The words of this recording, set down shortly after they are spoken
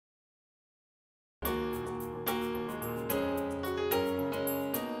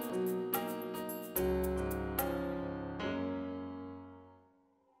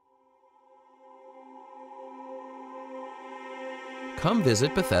come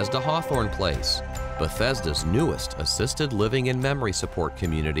visit Bethesda Hawthorne Place, Bethesda's newest assisted living and memory support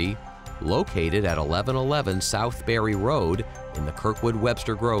community, located at 1111 South Berry Road in the Kirkwood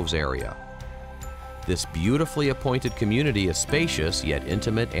Webster Groves area. This beautifully appointed community is spacious yet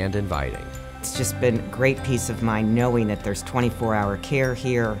intimate and inviting. It's just been great peace of mind knowing that there's 24-hour care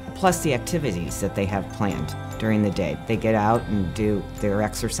here, plus the activities that they have planned during the day. They get out and do their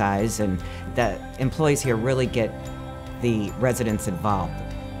exercise, and the employees here really get the residents involved.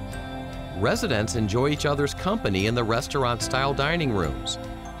 Residents enjoy each other's company in the restaurant-style dining rooms,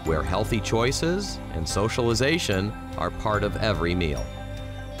 where healthy choices and socialization are part of every meal.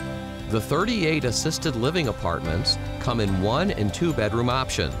 The 38 assisted living apartments come in 1- and 2-bedroom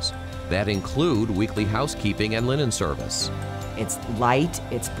options that include weekly housekeeping and linen service. It's light,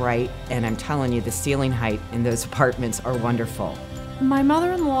 it's bright, and I'm telling you, the ceiling height in those apartments are wonderful. My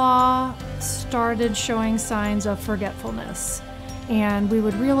mother-in-law started showing signs of forgetfulness, and we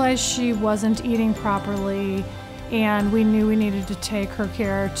would realize she wasn't eating properly, and we knew we needed to take her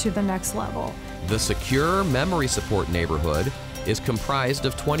care to the next level. The secure memory support neighborhood is comprised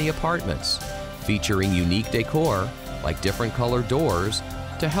of 20 apartments, featuring unique decor like different colored doors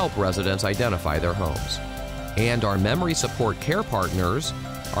to help residents identify their homes. And our memory support care partners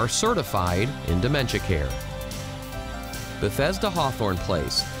are certified in dementia care. Bethesda Hawthorne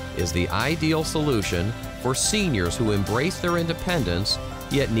Place is the ideal solution for seniors who embrace their independence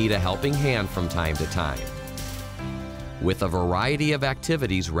yet need a helping hand from time to time. With a variety of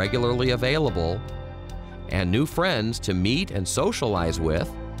activities regularly available and new friends to meet and socialize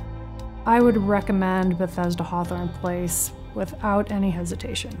with, I would recommend Bethesda Hawthorne Place without any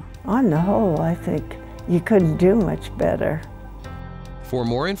hesitation. On the whole, I think you couldn't do much better. For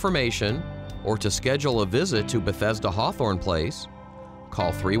more information or to schedule a visit to Bethesda Hawthorne Place,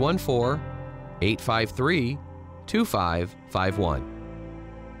 call 314-853-2551.